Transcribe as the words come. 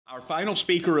Our final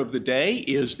speaker of the day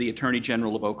is the Attorney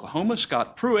General of Oklahoma,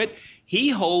 Scott Pruitt. He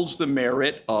holds the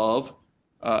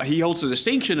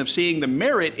distinction of seeing the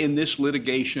merit in this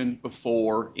litigation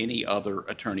before any other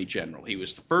Attorney General. He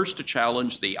was the first to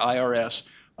challenge the IRS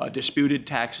disputed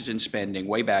taxes and spending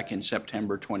way back in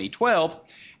September 2012.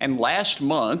 And last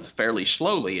month, fairly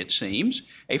slowly it seems,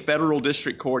 a federal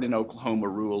district court in Oklahoma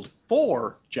ruled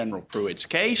for General Pruitt's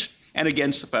case and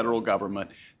against the federal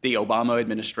government. The Obama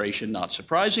administration, not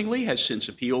surprisingly, has since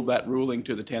appealed that ruling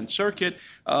to the 10th Circuit,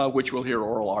 which will hear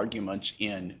oral arguments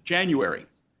in January.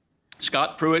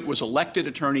 Scott Pruitt was elected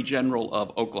Attorney General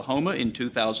of Oklahoma in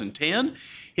 2010.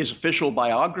 His official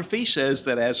biography says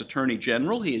that as Attorney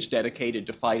General, he is dedicated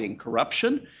to fighting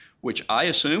corruption, which I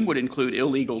assume would include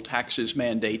illegal taxes,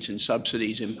 mandates, and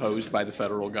subsidies imposed by the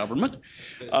federal government.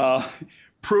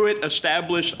 Pruitt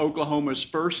established Oklahoma's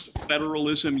first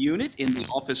federalism unit in the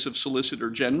Office of Solicitor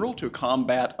General to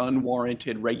combat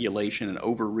unwarranted regulation and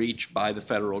overreach by the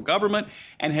federal government,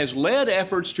 and has led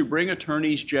efforts to bring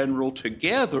attorneys general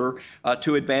together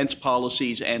to advance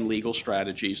policies and legal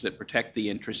strategies that protect the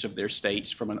interests of their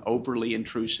states from an overly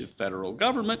intrusive federal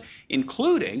government,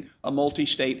 including a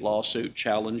multi-state lawsuit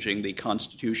challenging the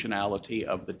constitutionality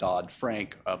of the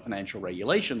Dodd-Frank financial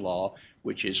regulation law,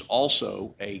 which is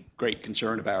also a great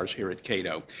concern of ours here at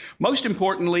Cato. Most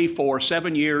importantly, for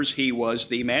 7 years, he was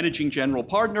the managing general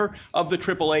partner of the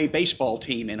AAA baseball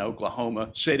team in Oklahoma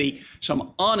City.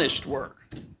 Some honest work.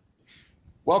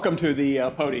 Welcome to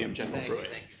the podium, General Pruitt.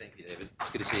 Thank you, David. It's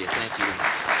good to see you. Thank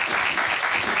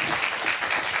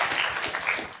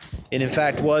you. It, in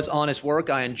fact, was honest work.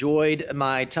 I enjoyed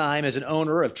my time as an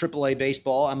owner of AAA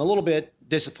baseball. I'm a little bit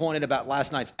disappointed about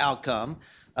last night's outcome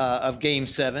of Game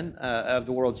 7 of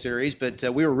the World Series, but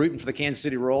we were rooting for the Kansas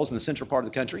City Royals in the central part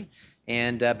of the country,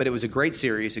 but it was a great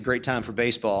series, a great time for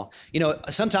baseball. You know,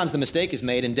 sometimes the mistake is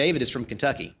made, and David is from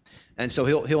Kentucky, and so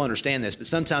he'll understand this, but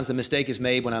sometimes the mistake is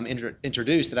made when I'm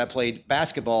introduced that I played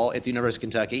basketball at the University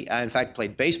of Kentucky. I, in fact,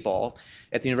 played baseball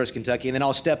at the University of Kentucky, and then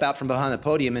I'll step out from behind the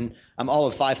podium, and I'm all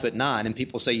of 5'9", and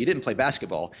people say, you didn't play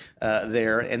basketball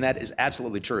there, and that is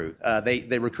absolutely true.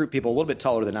 They recruit people a little bit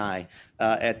taller than I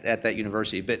at that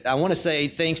university. But I want to say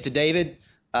thanks to David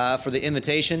for the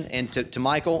invitation, and to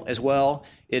Michael as well.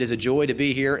 It is a joy to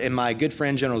be here, and my good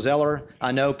friend General Zeller,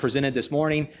 I know, presented this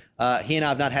morning. He and I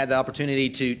have not had the opportunity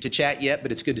to chat yet,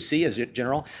 but it's good to see you,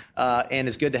 General, and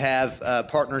it's good to have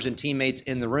partners and teammates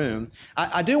in the room.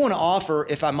 I do want to offer,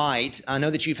 if I might, I know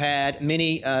that you've had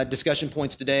many discussion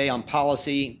points today on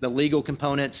policy, the legal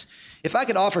components. If I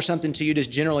could offer something to you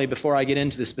just generally before I get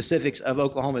into the specifics of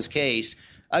Oklahoma's case,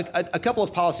 a couple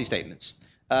of policy statements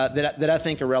that I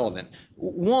think are relevant.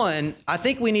 One, I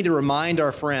think we need to remind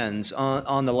our friends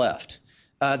on the left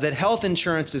that health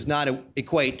insurance does not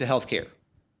equate to health care.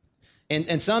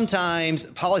 And sometimes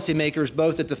policymakers,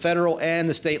 both at the federal and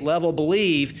the state level,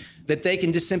 believe that they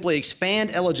can just simply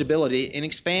expand eligibility and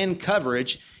expand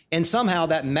coverage, and somehow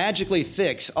that magically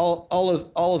fix all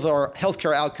of our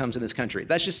healthcare outcomes in this country.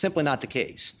 That's just simply not the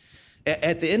case.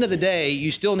 At the end of the day, you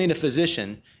still need a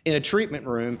physician in a treatment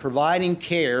room providing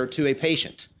care to a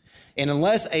patient. And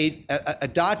unless a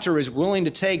doctor is willing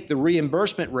to take the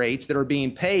reimbursement rates that are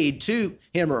being paid to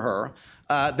him or her,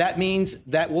 that means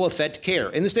that will affect care.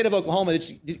 In the state of Oklahoma,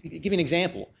 to give you an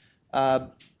example,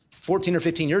 14 or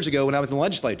 15 years ago when I was in the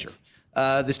legislature,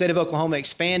 the state of Oklahoma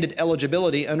expanded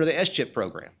eligibility under the SCHIP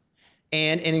program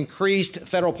and increased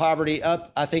federal poverty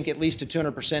up, I think, at least to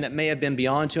 200%. It may have been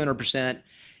beyond 200%.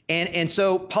 And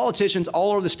so politicians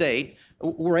all over the state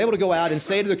were able to go out and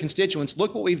say to their constituents,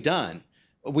 look what we've done.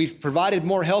 We've provided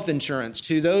more health insurance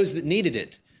to those that needed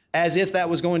it, as if that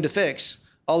was going to fix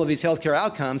all of these healthcare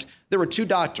outcomes. There were two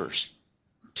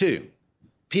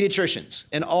pediatricians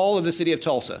in all of the city of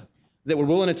Tulsa that were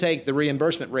willing to take the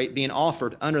reimbursement rate being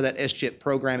offered under that SCHIP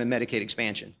program and Medicaid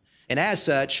expansion. And as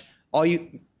such, all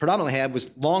you predominantly had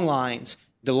was long lines,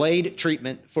 delayed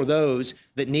treatment for those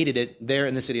that needed it there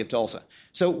in the city of Tulsa.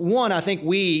 So one, I think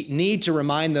we need to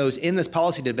remind those in this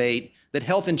policy debate that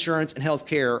health insurance and health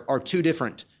care are two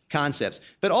different concepts.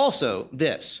 But also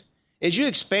this, as you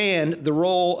expand the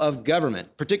role of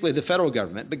government, particularly the federal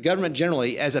government, but government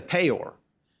generally as a payor,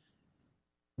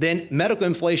 then medical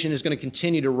inflation is going to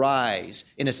continue to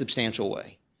rise in a substantial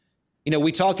way. You know,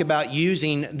 we talk about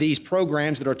using these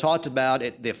programs that are talked about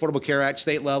at the Affordable Care Act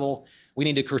state level. We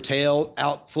need to curtail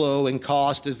outflow and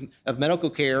cost of medical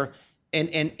care.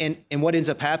 And what ends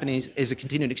up happening is a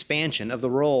continued expansion of the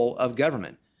role of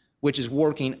government, which is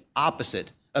working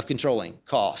opposite of controlling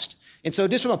cost. And so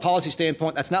just from a policy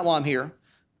standpoint, that's not why I'm here.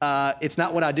 It's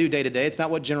not what I do day to day. It's not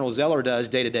what General Zeller does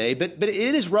day to day, but it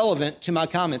is relevant to my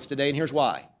comments today, and here's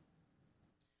why.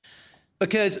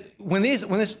 Because when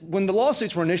the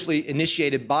lawsuits were initially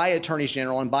initiated by attorneys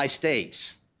general and by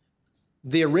states,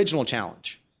 the original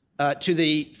challenge to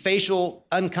the facial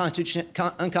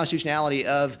unconstitutionality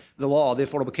of the law, the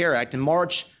Affordable Care Act, in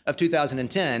March of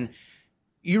 2010,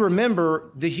 you remember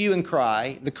the hue and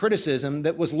cry, the criticism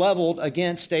that was leveled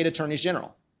against state attorneys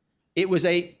general. It was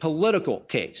a political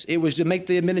case. It was to make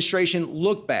the administration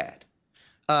look bad.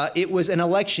 It was an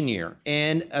election year,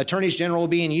 and attorneys general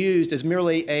being used as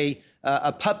merely a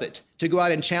puppet to go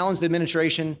out and challenge the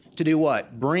administration to do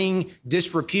what? Bring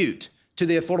disrepute to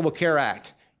the Affordable Care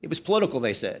Act. It was political,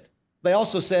 they said. They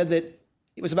also said that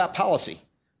it was about policy,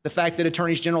 the fact that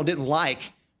attorneys general didn't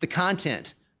like the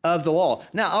content of the law.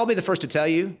 Now, I'll be the first to tell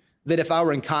you that if I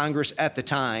were in Congress at the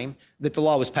time that the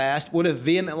law was passed, would have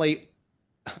vehemently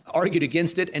argued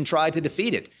against it and tried to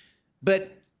defeat it.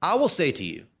 But I will say to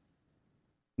you,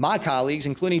 my colleagues,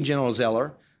 including General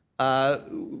Zeller,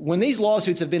 when these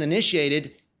lawsuits have been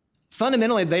initiated,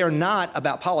 fundamentally they are not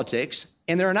about politics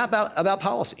and they're not about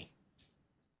policy.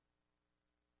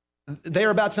 They are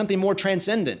about something more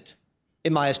transcendent,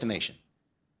 in my estimation,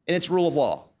 and it's rule of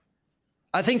law.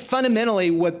 I think fundamentally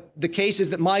what the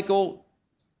cases that Michael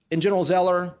and General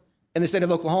Zeller and the state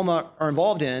of Oklahoma are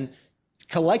involved in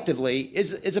collectively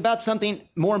is about something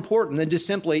more important than just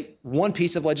simply one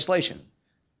piece of legislation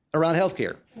around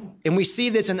healthcare. And we see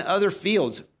this in other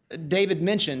fields. David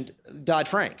mentioned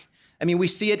Dodd-Frank. I mean, we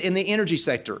see it in the energy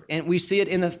sector, and we see it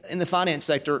in the finance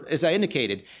sector, as I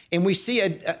indicated. And we see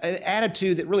an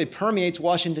attitude that really permeates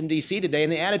Washington, D.C. today,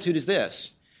 and the attitude is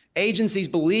this: agencies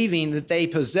believing that they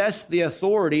possess the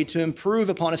authority to improve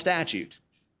upon a statute,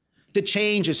 to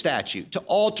change a statute, to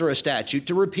alter a statute,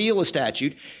 to repeal a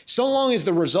statute, so long as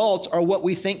the results are what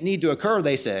we think need to occur,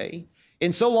 they say,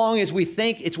 and so long as we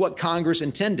think it's what Congress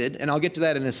intended, and I'll get to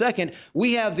that in a second,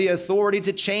 we have the authority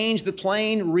to change the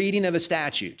plain reading of a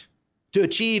statute to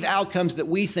achieve outcomes that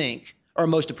we think are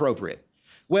most appropriate.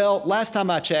 Well, last time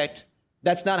I checked,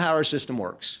 that's not how our system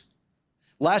works.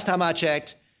 Last time I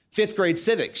checked, fifth grade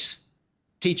civics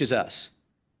teaches us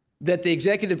that the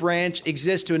executive branch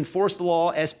exists to enforce the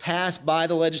law as passed by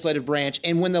the legislative branch.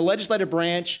 And when the legislative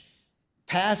branch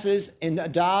passes and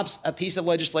adopts a piece of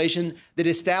legislation that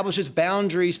establishes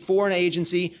boundaries for an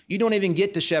agency, you don't even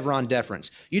get to Chevron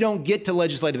deference. You don't get to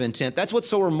legislative intent. That's what's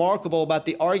so remarkable about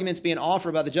the arguments being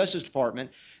offered by the Justice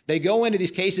Department. They go into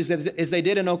these cases as they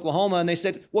did in Oklahoma, and they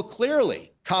said, well,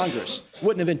 clearly Congress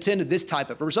wouldn't have intended this type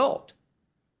of result.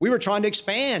 We were trying to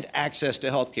expand access to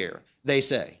health care, they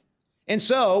say. And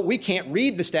so we can't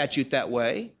read the statute that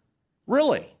way.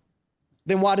 Really?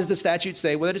 Then why does the statute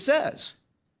say what it says?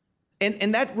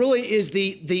 And that really is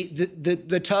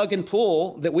the tug and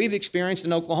pull that we've experienced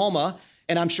in Oklahoma,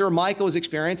 and I'm sure Michael has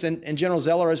experienced, and General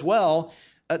Zeller as well.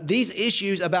 These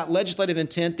issues about legislative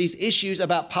intent, these issues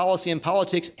about policy and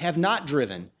politics have not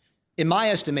driven, in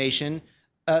my estimation,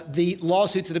 the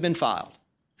lawsuits that have been filed.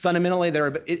 Fundamentally,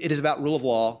 it is about rule of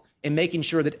law and making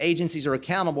sure that agencies are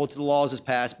accountable to the laws as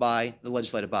passed by the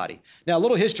legislative body. Now, a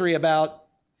little history about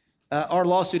our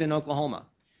lawsuit in Oklahoma.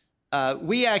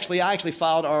 I actually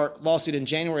filed our lawsuit in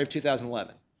January of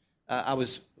 2011. I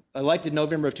was elected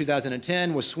November of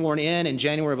 2010, was sworn in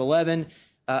January of 11.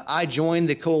 I joined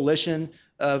the coalition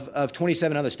of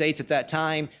 27 other states at that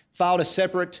time, filed a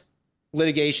separate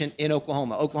litigation in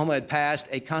Oklahoma. Oklahoma had passed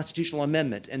a constitutional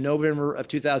amendment in November of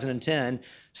 2010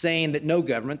 saying that no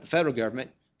government, the federal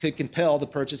government, could compel the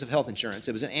purchase of health insurance.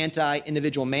 It was an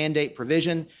anti-individual mandate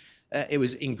provision. It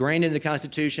was ingrained in the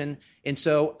Constitution. And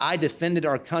so I defended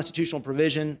our constitutional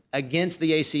provision against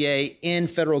the ACA in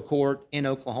federal court in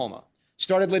Oklahoma.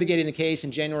 Started litigating the case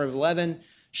in January of 11.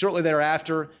 Shortly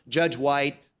thereafter, Judge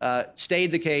White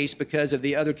stayed the case because of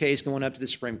the other case going up to the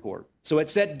Supreme Court. So it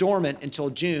sat dormant until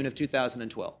June of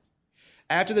 2012.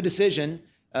 After the decision,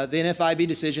 the NFIB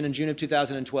decision in June of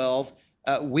 2012,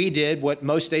 we did what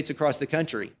most states across the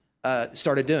country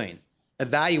started doing: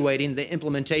 evaluating the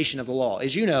implementation of the law.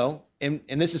 As you know, and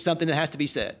this is something that has to be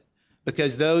said,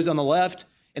 because those on the left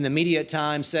in the media at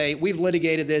times say, we've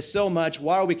litigated this so much,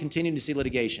 why are we continuing to see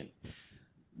litigation?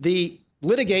 The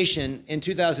litigation in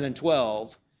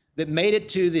 2012 that made it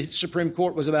to the Supreme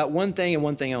Court was about one thing and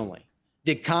one thing only.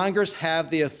 Did Congress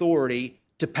have the authority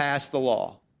to pass the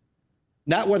law?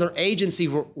 Not whether agencies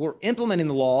were implementing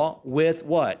the law with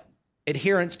what?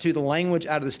 Adherence to the language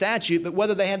out of the statute, but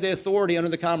whether they had the authority under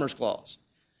the Commerce Clause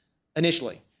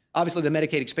initially. Obviously, the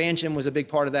Medicaid expansion was a big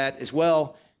part of that as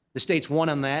well. The states won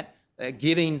on that,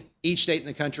 giving each state in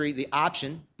the country the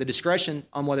option, the discretion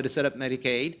on whether to set up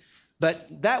Medicaid.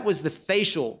 But that was the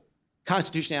facial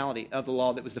constitutionality of the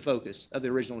law that was the focus of the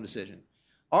original decision.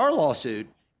 Our lawsuit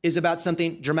is about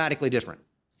something dramatically different.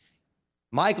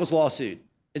 Michael's lawsuit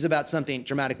is about something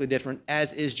dramatically different,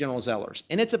 as is General Zeller's.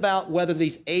 And it's about whether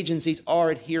these agencies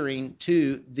are adhering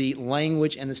to the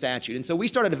language and the statute. And so we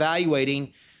started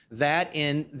evaluating that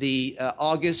in the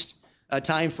August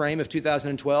timeframe of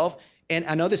 2012. And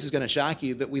I know this is going to shock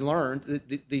you, but we learned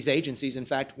that these agencies, in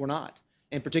fact, were not,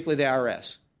 and particularly the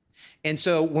IRS. And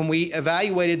so when we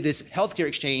evaluated this healthcare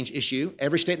exchange issue,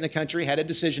 every state in the country had a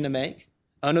decision to make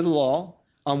under the law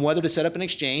on whether to set up an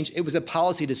exchange. It was a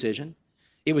policy decision.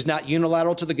 It was not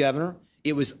unilateral to the governor.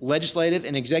 It was legislative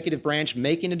and executive branch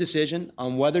making a decision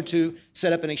on whether to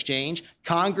set up an exchange.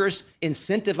 Congress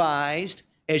incentivized,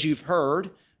 as you've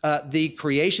heard, the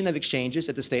creation of exchanges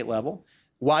at the state level.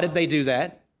 Why did they do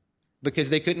that?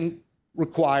 Because they couldn't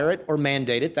require it or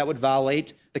mandate it. That would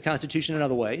violate the Constitution in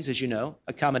other ways, as you know,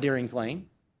 a commandeering claim.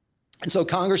 And so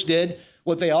Congress did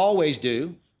what they always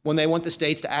do when they want the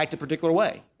states to act a particular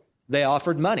way. They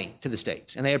offered money to the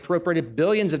states, and they appropriated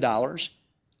billions of dollars,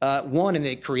 one, in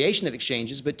the creation of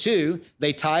exchanges, but two,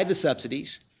 they tied the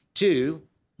subsidies to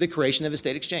the creation of a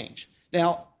state exchange.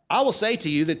 Now, I will say to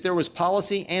you that there was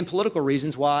policy and political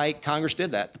reasons why Congress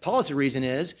did that. The policy reason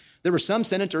is there were some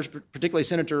senators, particularly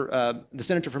the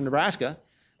senator from Nebraska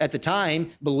at the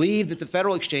time, believed that the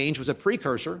federal exchange was a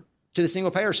precursor to the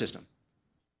single-payer system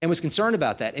and was concerned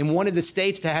about that and wanted the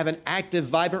states to have an active,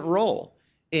 vibrant role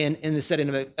in the setting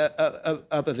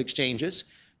of exchanges.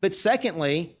 But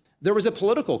secondly, there was a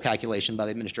political calculation by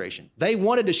the administration. They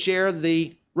wanted to share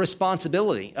the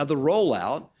responsibility of the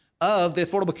rollout of the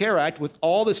Affordable Care Act with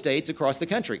all the states across the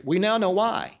country. We now know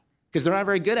why, because they're not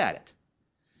very good at it.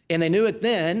 And they knew it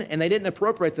then, and they didn't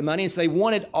appropriate the money, and so they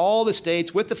wanted all the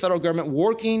states with the federal government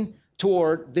working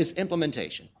toward this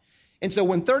implementation. And so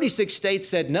when 36 states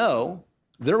said no,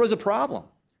 there was a problem.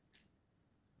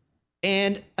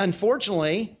 And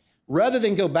unfortunately, rather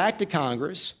than go back to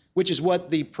Congress, which is what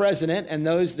the president and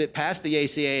those that passed the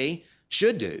ACA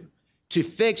should do, to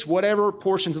fix whatever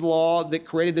portions of the law that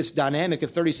created this dynamic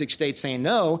of 36 states saying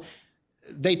no,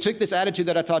 they took this attitude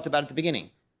that I talked about at the beginning.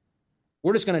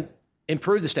 We're just going to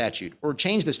improve the statute or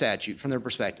change the statute from their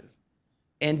perspective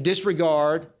and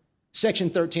disregard Section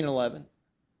 1311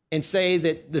 and say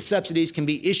that the subsidies can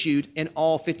be issued in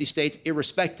all 50 states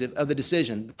irrespective of the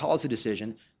decision, the policy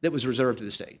decision that was reserved to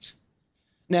the states.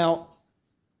 Now,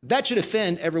 that should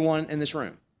offend everyone in this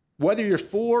room. Whether you're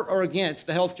for or against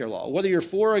the healthcare law, whether you're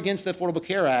for or against the Affordable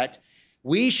Care Act,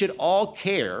 we should all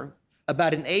care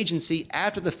about an agency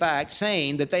after the fact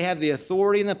saying that they have the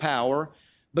authority and the power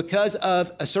because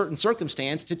of a certain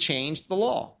circumstance to change the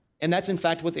law. And that's in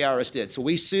fact what the IRS did. So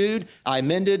we sued, I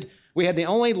amended. We had the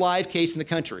only live case in the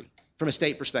country from a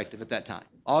state perspective at that time.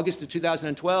 August of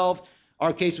 2012,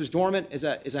 our case was dormant, as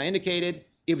I indicated.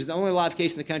 It was the only live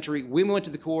case in the country. We went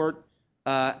to the court,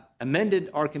 amended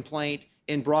our complaint,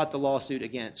 and brought the lawsuit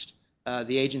against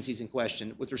the agencies in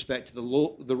question with respect to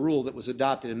the rule that was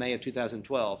adopted in May of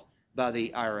 2012 by the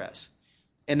IRS.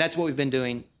 And that's what we've been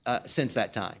doing since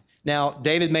that time. Now,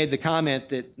 David made the comment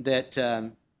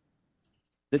that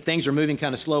things are moving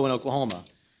kind of slow in Oklahoma.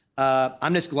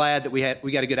 I'm just glad that we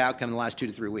got a good outcome in the last 2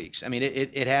 to 3 weeks. I mean,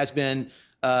 it has been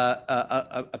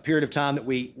a period of time that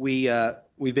we've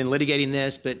been litigating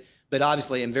this, but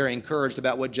obviously I'm very encouraged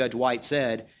about what Judge White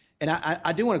said. And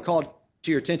I do want to call to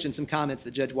your attention some comments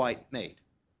that Judge White made.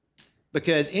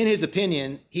 Because in his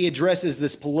opinion, he addresses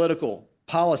this political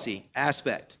policy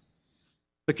aspect.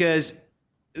 Because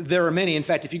there are many, in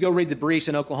fact, if you go read the briefs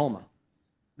in Oklahoma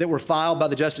that were filed by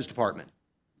the Justice Department,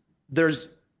 there's,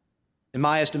 in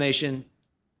my estimation,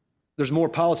 there's more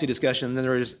policy discussion than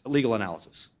there is legal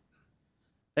analysis.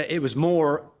 It was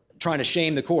more trying to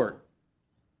shame the court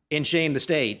and shame the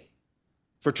state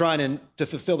for trying to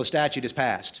fulfill the statute as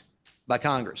passed by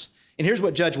Congress. And here's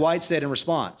what Judge White said in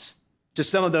response to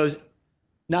some of those,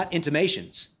 not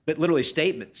intimations, but literally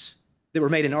statements that were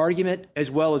made in argument as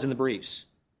well as in the briefs.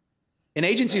 An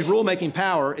agency's rulemaking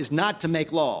power is not to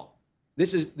make law.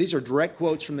 These are direct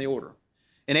quotes from the order.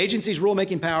 An agency's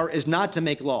rulemaking power is not to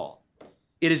make law.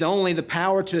 It is only the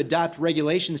power to adopt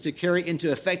regulations to carry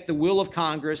into effect the will of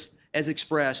Congress as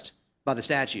expressed by the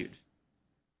statute.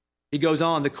 He goes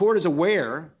on, the court is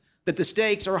aware that the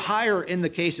stakes are higher in the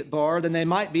case at bar than they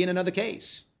might be in another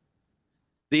case.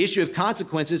 The issue of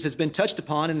consequences has been touched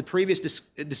upon in the previous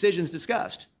decisions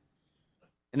discussed.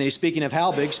 And then he's speaking of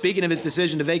Halbig, speaking of his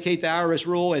decision to vacate the IRS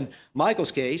rule in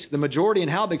Michael's case, the majority in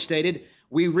Halbig stated,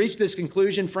 we reached this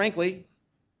conclusion, frankly,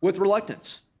 with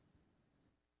reluctance.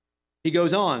 He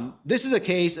goes on, this is a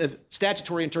case of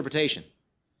statutory interpretation.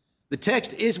 The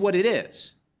text is what it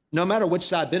is, no matter which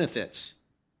side benefits.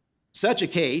 Such a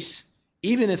case,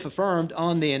 even if affirmed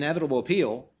on the inevitable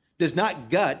appeal, does not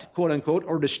gut, quote unquote,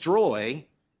 or destroy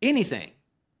anything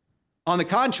On the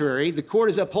contrary, the court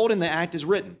is upholding the act as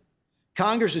written.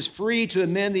 Congress is free to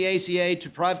amend the ACA to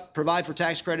provide for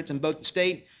tax credits in both the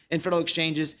state and federal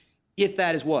exchanges if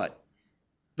that is what?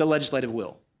 The legislative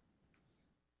will.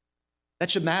 That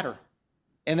should matter.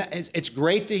 And it's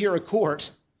great to hear a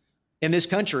court in this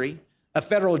country, a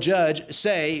federal judge,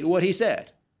 say what he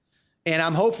said. And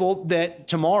I'm hopeful that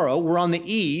tomorrow we're on the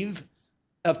eve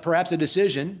of perhaps a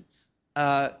decision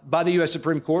by the U.S.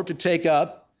 Supreme Court to take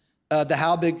up the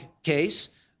Halbig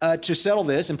case to settle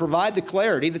this and provide the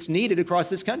clarity that's needed across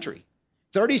this country.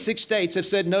 36 states have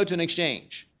said no to an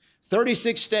exchange.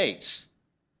 36 states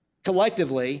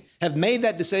collectively have made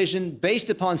that decision based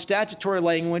upon statutory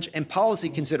language and policy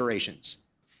considerations.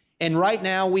 And right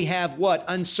now we have what?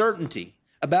 Uncertainty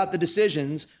about the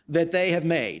decisions that they have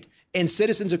made. And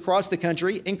citizens across the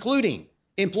country, including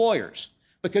employers,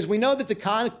 because we know that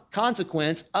the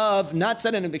consequence of not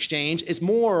setting an exchange is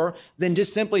more than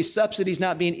just simply subsidies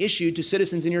not being issued to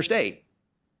citizens in your state.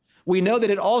 We know that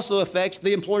it also affects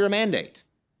the employer mandate,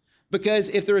 because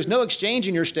if there is no exchange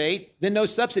in your state, then no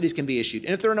subsidies can be issued.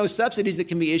 And if there are no subsidies that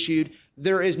can be issued,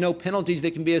 there is no penalties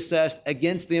that can be assessed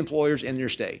against the employers in your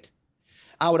state.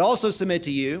 I would also submit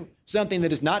to you something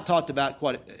that is not talked about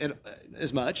quite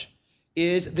as much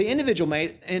is the individual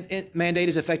mandate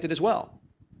is affected as well.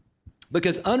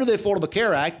 Because under the Affordable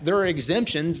Care Act, there are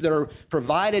exemptions that are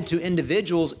provided to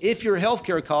individuals if your health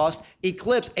care costs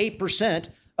eclipse 8%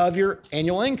 of your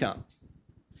annual income.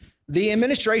 The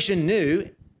administration knew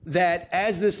that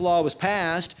as this law was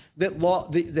passed, that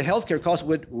the health care costs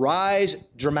would rise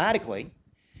dramatically,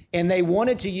 and they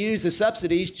wanted to use the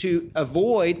subsidies to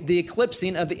avoid the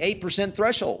eclipsing of the 8%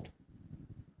 threshold.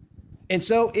 And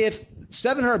so if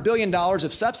 $700 billion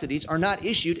of subsidies are not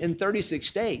issued in 36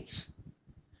 states,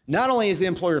 not only is the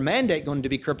employer mandate going to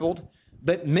be crippled,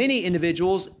 but many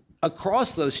individuals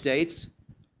across those states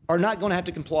are not going to have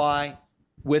to comply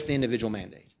with the individual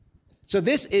mandate. So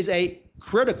this is a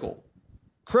critical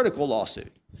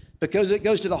lawsuit because it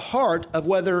goes to the heart of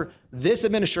whether this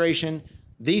administration,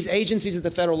 these agencies at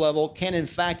the federal level, can in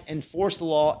fact enforce the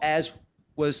law as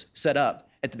was set up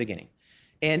at the beginning.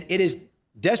 And it is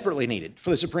desperately needed for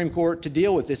the Supreme Court to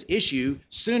deal with this issue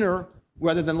sooner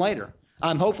rather than later.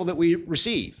 I'm hopeful that we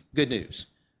receive good news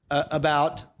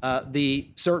about the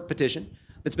cert petition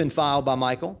that's been filed by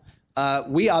Michael.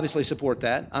 We obviously support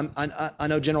that. I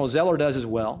know General Zeller does as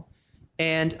well.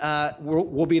 And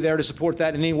we'll be there to support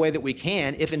that in any way that we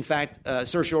can if, in fact,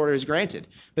 certiorari order is granted.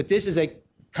 But this is a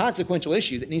consequential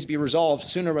issue that needs to be resolved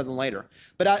sooner rather than later.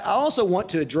 But I also want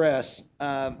to address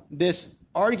this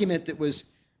argument that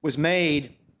was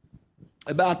made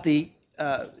about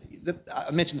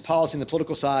I mentioned the policy and the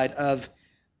political side of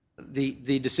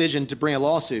the decision to bring a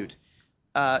lawsuit,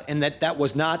 and that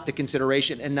was not the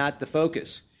consideration and not the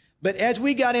focus. But as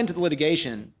we got into the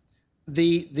litigation,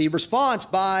 the response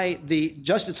by the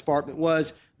Justice Department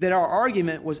was that our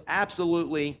argument was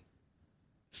absolutely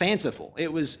fanciful.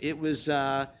 It was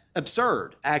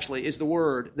absurd, actually, is the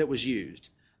word that was used,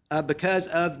 because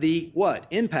of the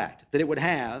impact that it would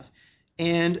have.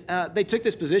 And they took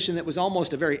this position that was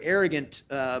almost a very arrogant,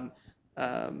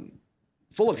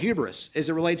 full of hubris as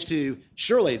it relates to,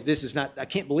 surely this is not, I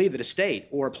can't believe that a state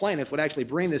or a plaintiff would actually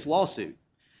bring this lawsuit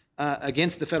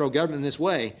against the federal government in this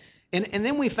way. And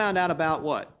then we found out about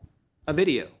what? A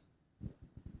video.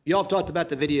 Y'all have talked about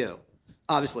the video,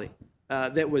 obviously,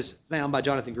 that was found by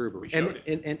Jonathan Gruber.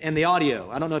 And the audio.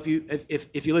 I don't know if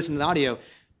you listen to the audio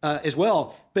as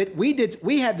well, but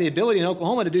we had the ability in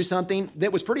Oklahoma to do something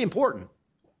that was pretty important.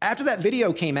 After that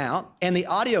video came out and the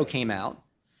audio came out,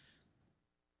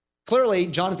 clearly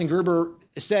Jonathan Gruber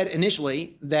said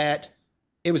initially that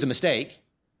it was a mistake,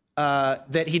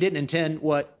 that he didn't intend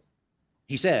what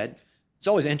he said. It's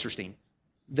always interesting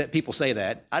that people say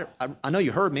that. I know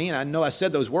you heard me, and I know I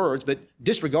said those words, but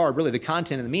disregard really the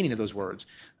content and the meaning of those words.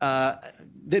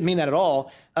 Didn't mean that at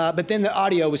all. But then the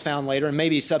audio was found later, and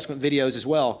maybe subsequent videos as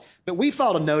well. But we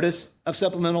filed a notice of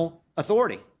supplemental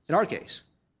authority in our case.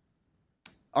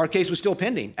 Our case was still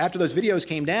pending after those videos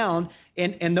came down,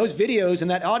 and those videos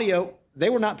and that audio, they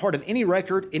were not part of any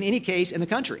record in any case in the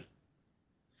country.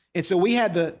 And so we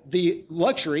had the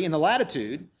luxury and the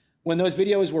latitude when those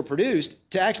videos were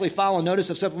produced to actually file a notice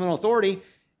of supplemental authority,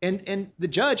 and the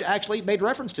judge actually made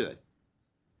reference to it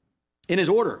in his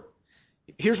order.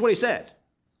 Here's what he said.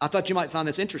 I thought you might find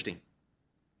this interesting.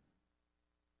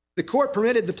 The court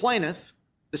permitted the plaintiff,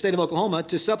 the state of Oklahoma,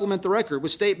 to supplement the record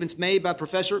with statements made by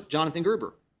Professor Jonathan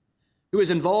Gruber, who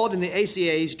is involved in the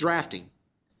ACA's drafting.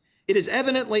 It is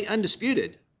evidently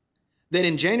undisputed that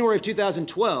in January of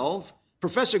 2012,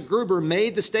 Professor Gruber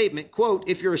made the statement, quote,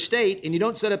 if you're a state and you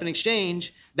don't set up an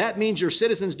exchange, that means your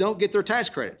citizens don't get their tax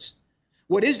credits.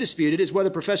 What is disputed is whether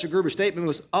Professor Gruber's statement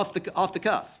was off the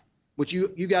cuff, which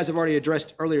you guys have already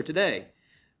addressed earlier today.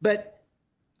 But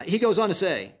he goes on to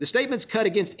say, the statements cut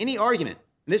against any argument,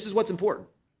 and this is what's important.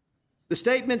 The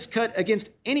statements cut against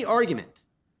any argument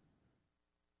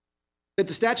that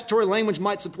the statutory language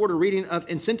might support a reading of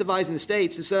incentivizing the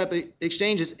states to set up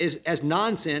exchanges as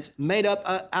nonsense made up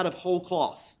out of whole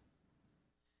cloth.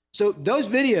 So those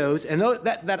videos and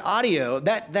that audio,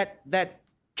 that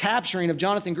capturing of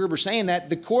Jonathan Gruber saying that,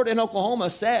 the court in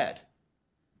Oklahoma said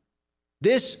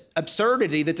this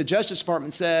absurdity that the Justice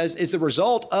Department says is the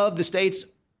result of the state's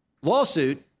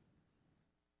lawsuit.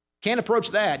 Can't approach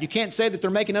that. You can't say that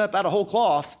they're making it up out of whole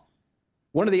cloth.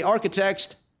 One of the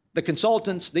architects, the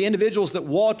consultants, the individuals that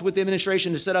walked with the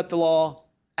administration to set up the law,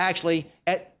 actually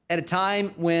at a time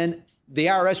when the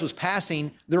IRS was passing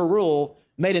their rule,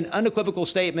 made an unequivocal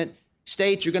statement.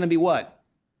 States, you're going to be what?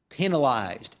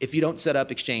 Penalized if you don't set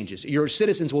up exchanges. Your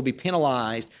citizens will be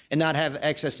penalized and not have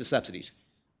access to subsidies.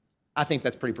 I think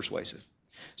that's pretty persuasive.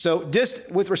 So just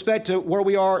with respect to where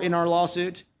we are in our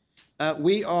lawsuit,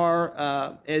 we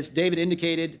are, as David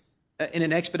indicated, in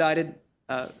an expedited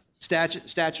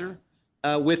stature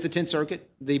with the 10th Circuit.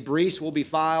 The briefs will be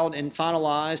filed and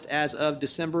finalized as of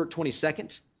December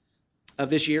 22nd of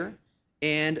this year,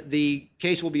 and the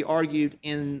case will be argued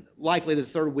in likely the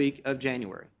third week of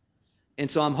January. And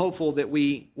so I'm hopeful that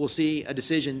we will see a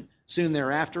decision soon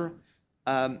thereafter,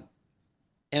 and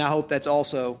I hope that's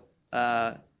also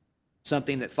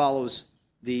something that follows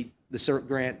the cert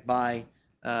grant by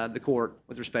the court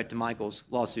with respect to Michael's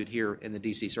lawsuit here in the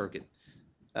D.C. Circuit,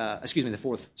 the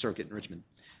Fourth Circuit in Richmond.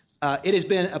 It has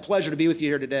been a pleasure to be with you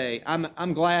here today.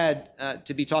 I'm glad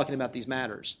to be talking about these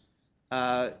matters,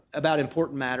 about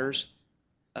important matters,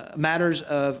 matters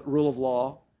of rule of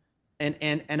law,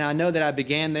 and I know that I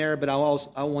began there, but I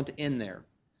want to end there,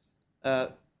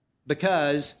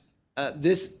 because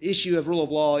this issue of rule of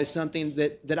law is something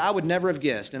that I would never have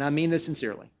guessed, and I mean this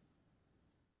sincerely.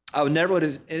 I would never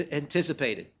have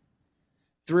anticipated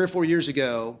 3 or 4 years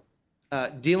ago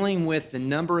dealing with the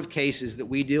number of cases that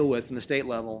we deal with in the state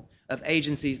level of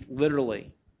agencies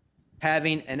literally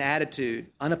having an attitude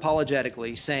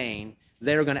unapologetically saying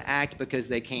they're going to act because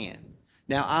they can.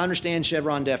 Now, I understand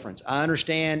Chevron deference. I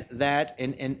understand that,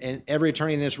 and every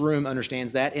attorney in this room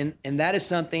understands that, and that is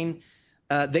something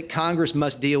that Congress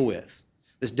must deal with.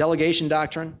 This delegation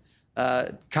doctrine,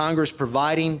 Congress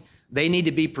providing, they need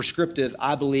to be prescriptive,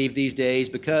 I believe, these days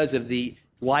because of the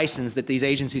license that these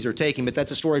agencies are taking, but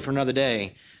that's a story for another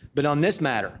day. But on this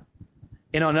matter,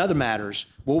 and on other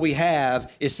matters, what we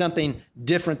have is something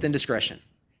different than discretion.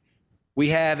 We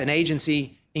have an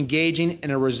agency engaging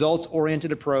in a results-oriented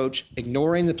approach,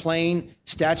 ignoring the plain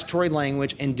statutory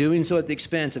language, and doing so at the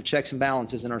expense of checks and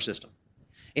balances in our system.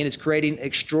 And it's creating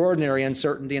extraordinary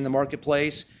uncertainty in the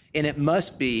marketplace, and it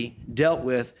must be dealt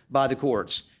with by the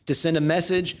courts to send a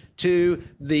message to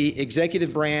the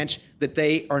executive branch that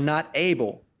they are not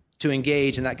able to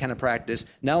engage in that kind of practice,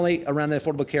 not only around the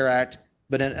Affordable Care Act,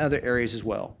 but in other areas as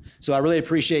well. So I really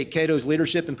appreciate Cato's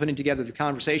leadership in putting together the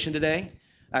conversation today.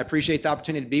 I appreciate the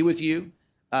opportunity to be with you.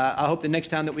 I hope the next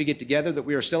time that we get together that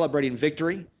we are celebrating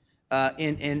victory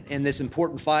in this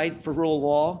important fight for rule of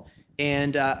law.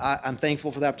 And I'm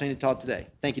thankful for the opportunity to talk today.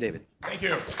 Thank you, David. Thank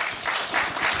you.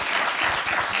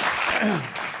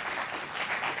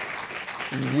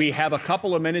 We have a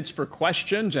couple of minutes for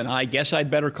questions, and I guess I'd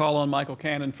better call on Michael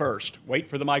Cannon first. Wait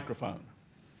for the microphone.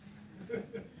 Thank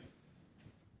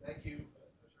you, Attorney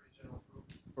General,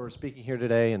 for speaking here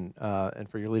today and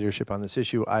for your leadership on this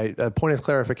issue. A point of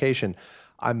clarification.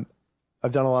 I've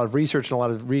done a lot of research and a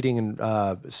lot of reading and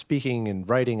speaking and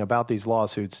writing about these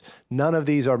lawsuits. None of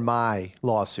these are my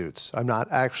lawsuits. I'm not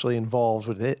actually involved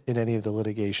with it in any of the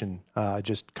litigation. I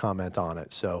just comment on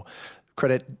it. So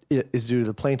credit is due to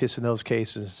the plaintiffs in those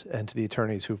cases and to the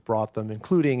attorneys who've brought them,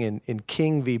 including in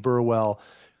King v. Burwell,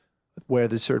 where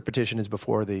the cert petition is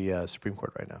before the Supreme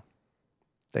Court right now.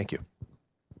 Thank you.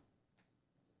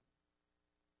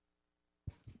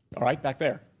 All right, back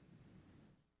there.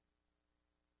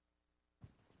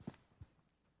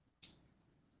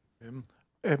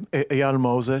 Eyal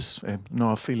Moses,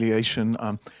 no affiliation.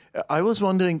 I was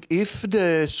wondering if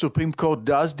the Supreme Court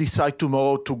does decide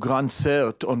tomorrow to grant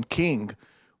cert on King,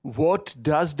 what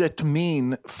does that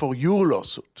mean for your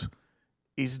lawsuit?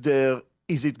 Is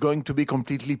it going to be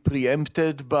completely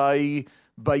preempted by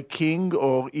King,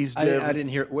 or is there? I didn't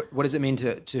hear. What does it mean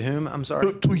to whom? I'm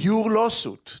sorry. To your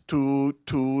lawsuit, to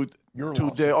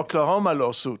the Oklahoma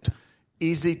lawsuit.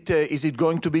 Is it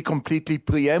going to be completely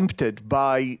preempted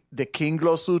by the King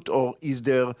lawsuit, or is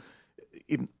it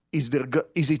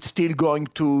still going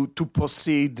to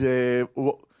proceed?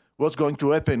 What's going to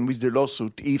happen with the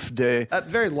lawsuit if the...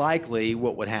 Very likely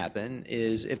what would happen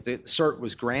is if the cert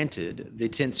was granted, the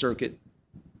 10th Circuit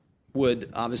would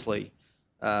obviously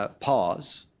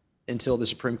pause until the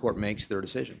Supreme Court makes their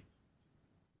decision.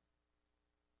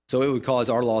 So it would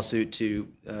cause our lawsuit to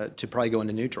probably go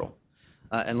into neutral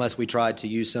unless we tried to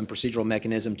use some procedural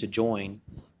mechanism to join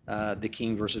the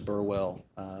King versus Burwell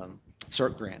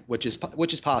cert grant, which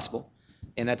is possible,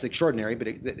 and that's extraordinary, but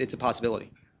it's a possibility.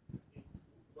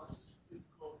 Once the Supreme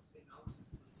Court announces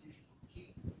the decision on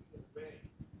King, would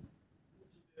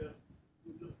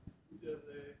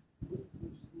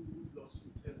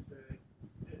lawsuit have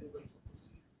a way to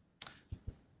proceed?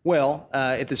 Well,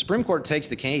 if the Supreme Court takes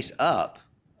the case up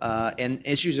and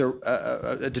issues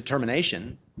a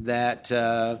determination that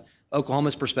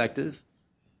Oklahoma's perspective,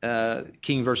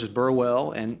 King versus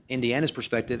Burwell, and Indiana's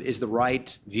perspective is the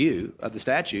right view of the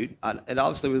statute, it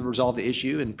obviously would resolve the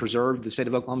issue and preserve the state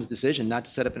of Oklahoma's decision not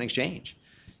to set up an exchange,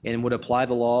 and would apply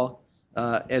the law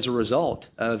as a result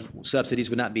of subsidies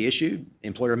would not be issued,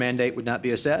 employer mandate would not be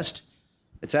assessed,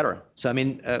 et cetera. So, I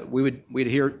mean, we'd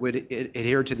adhere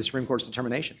to the Supreme Court's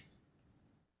determination.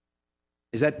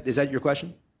 Is that your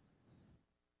question?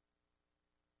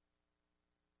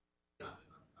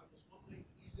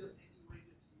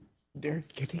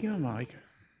 Derek, getting a mic.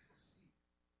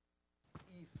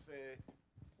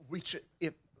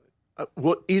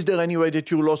 Is there any way that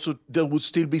your lawsuit, there would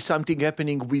still be something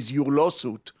happening with your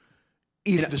lawsuit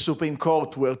if the Supreme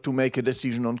Court were to make a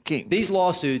decision on King? These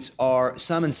lawsuits are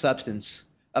sum and substance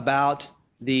about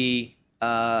the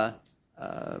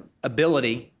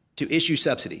ability to issue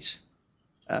subsidies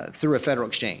through a federal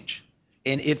exchange.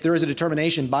 And if there is a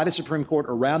determination by the Supreme Court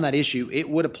around that issue, it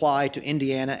would apply to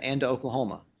Indiana and to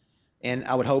Oklahoma. And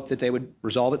I would hope that they would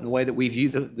resolve it in the way that we view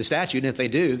the statute. And if they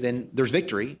do, then there's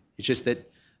victory. It's just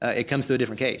that it comes to a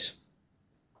different case.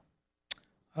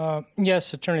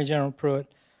 Yes, Attorney General Pruitt.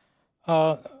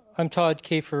 I'm Todd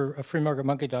Kiefer of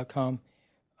freemarketmonkey.com.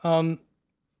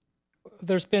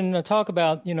 There's been talk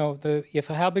about, if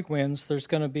Habig wins, there's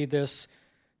going to be this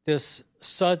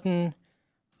sudden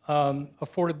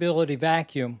affordability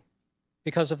vacuum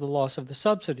because of the loss of the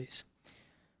subsidies.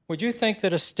 Would you think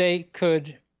that a state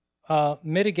could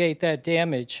mitigate that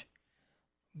damage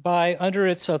by, under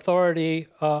its authority,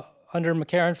 under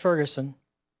McCarran-Ferguson,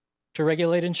 to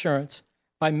regulate insurance,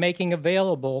 by making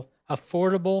available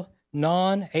affordable,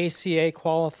 non-ACA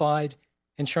qualified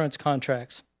insurance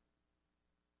contracts?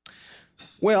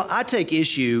 Well, I take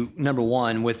issue, number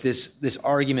one, with this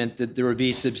argument that there would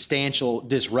be substantial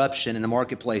disruption in the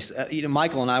marketplace.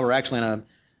 Michael and I were actually on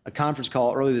a conference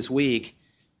call earlier this week.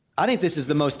 I think this is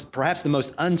perhaps the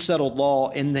most unsettled law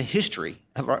in the history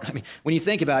of when you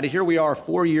think about it, here we are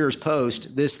 4 years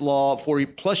post this law, 4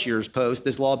 plus years post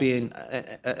this law being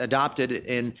adopted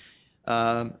and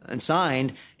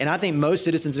signed. And I think most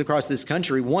citizens across this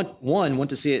country want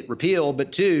to see it repealed,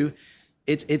 but two,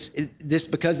 it's just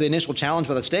because of the initial challenge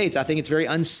by the states, I think it's very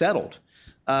unsettled.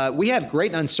 We have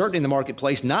great uncertainty in the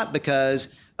marketplace, not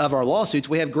because of our lawsuits.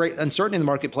 We have great uncertainty in the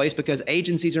marketplace because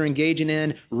agencies are engaging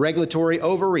in regulatory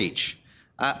overreach.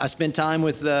 I spent time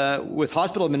with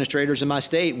hospital administrators in my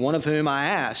state, one of whom I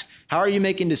asked, how are you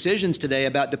making decisions today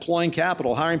about deploying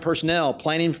capital, hiring personnel,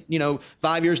 planning,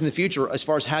 5 years in the future as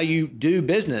far as how you do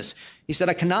business? He said,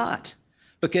 I cannot,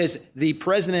 because the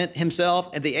president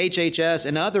himself and the HHS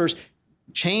and others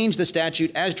change the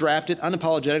statute as drafted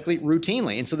unapologetically,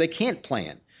 routinely. And so they can't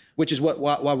plan, which is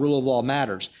why rule of law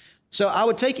matters. So I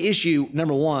would take issue,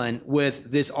 number one,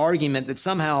 with this argument that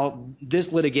somehow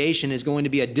this litigation is going to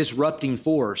be a disrupting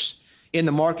force in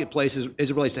the marketplace as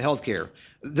it relates to healthcare.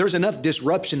 There's enough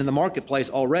disruption in the marketplace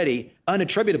already,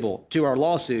 unattributable to our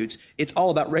lawsuits. It's all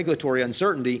about regulatory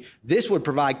uncertainty. This would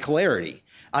provide clarity.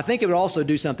 I think it would also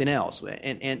do something else.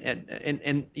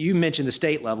 And you mentioned the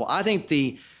state level. I think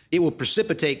it will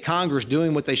precipitate Congress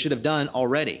doing what they should have done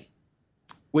already,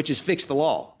 which is fix the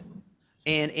law.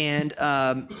 And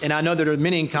I know there are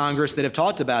many in Congress that have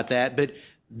talked about that, but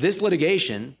this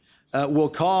litigation will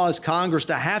cause Congress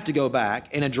to have to go back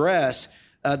and address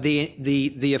the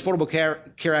Affordable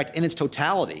Care Act in its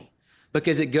totality,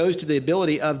 because it goes to the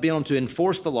ability of being able to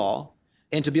enforce the law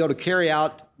and to be able to carry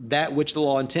out that which the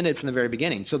law intended from the very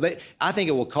beginning. So I think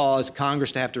it will cause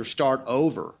Congress to have to start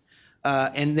over.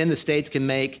 And then the states can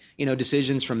make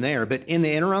decisions from there. But in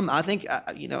the interim, I think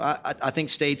I think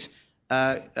states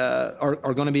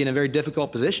are going to be in a very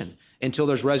difficult position until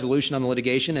there's resolution on the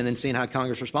litigation and then seeing how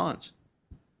Congress responds.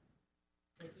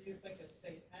 Do you think a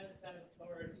state has that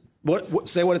authority?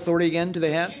 Say what authority again do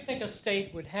they have? Do you think a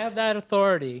state would have that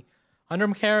authority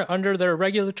under their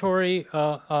regulatory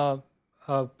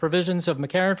provisions of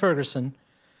McCarran-Ferguson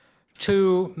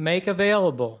to make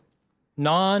available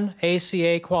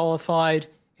non-ACA qualified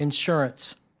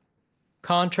insurance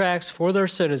contracts for their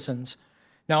citizens.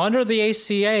 Now, under the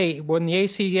ACA, when the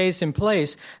ACA is in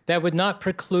place, that would not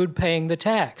preclude paying the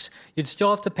tax. You'd still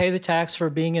have to pay the tax for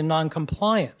being in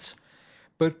noncompliance.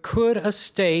 But could a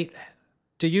state,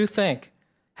 do you think,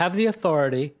 have the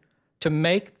authority to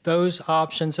make those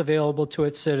options available to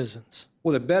its citizens?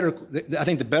 Well, I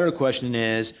think the better question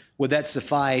is, would that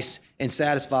suffice and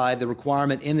satisfy the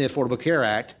requirement in the Affordable Care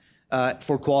Act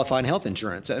for qualifying health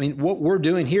insurance? I mean, what we're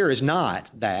doing here is not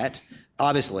that,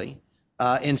 obviously.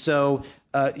 And so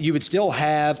you would still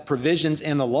have provisions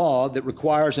in the law that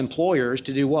requires employers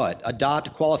to do what?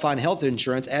 Adopt qualifying health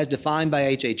insurance as defined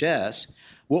by HHS.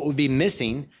 What would be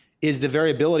missing is the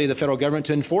variability of the federal government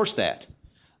to enforce that.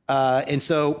 And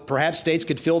so perhaps states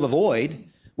could fill the void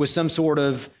with some sort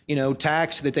of,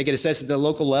 tax that they could assess at the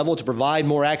local level to provide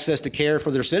more access to care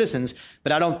for their citizens.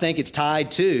 But I don't think it's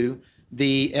tied to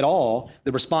at all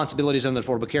the responsibilities under the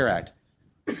Affordable Care Act.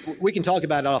 We can talk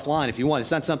about it offline if you want.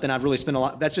 It's not something I've really spent a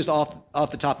lot. That's just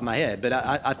off the top of my head. But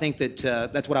I think that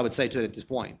that's what I would say to it at this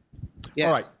point. Yes.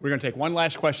 All right, we're going to take one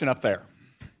last question up there.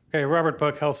 Okay, Robert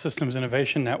Book, Health Systems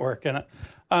Innovation Network, and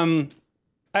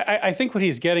I think what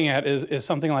he's getting at is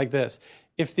something like this: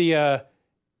 if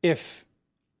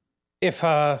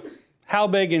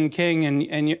Halbig and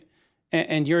King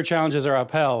and your challenges are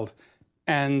upheld,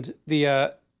 and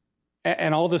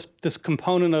all this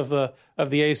component of the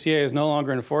ACA is no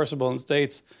longer enforceable in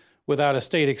states without a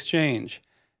state exchange,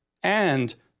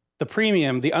 and the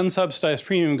unsubsidized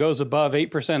premium goes above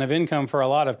 8% of income for a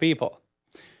lot of people,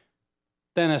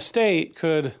 then a state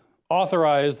could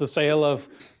authorize the sale of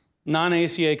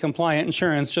non-ACA compliant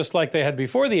insurance just like they had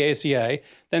before the ACA.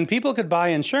 Then people could buy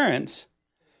insurance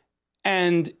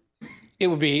and it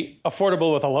would be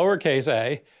affordable with a lowercase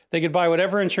a. They could buy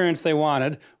whatever insurance they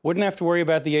wanted, wouldn't have to worry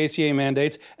about the ACA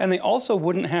mandates, and they also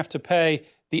wouldn't have to pay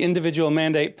the individual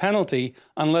mandate penalty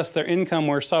unless their income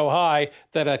were so high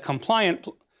that a compliant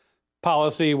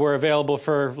policy were available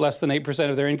for less than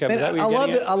 8% of their income.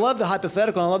 I love the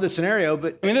hypothetical. I love the scenario,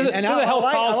 but I mean, this is a health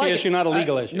policy issue, not a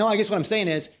legal issue. No, I guess what I'm saying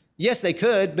is, yes, they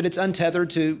could, but it's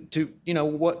untethered to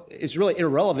what is really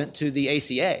irrelevant to the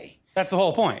ACA. That's the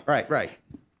whole point. Right.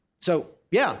 So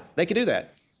yeah, they could do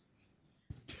that.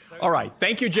 All right.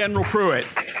 Thank you, General Pruitt.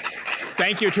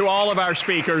 Thank you to all of our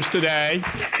speakers today.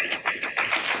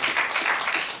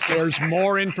 There's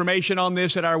more information on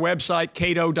this at our website,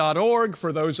 cato.org.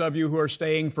 For those of you who are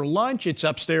staying for lunch, it's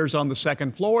upstairs on the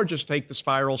second floor. Just take the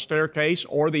spiral staircase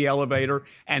or the elevator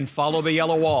and follow the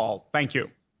yellow wall. Thank you.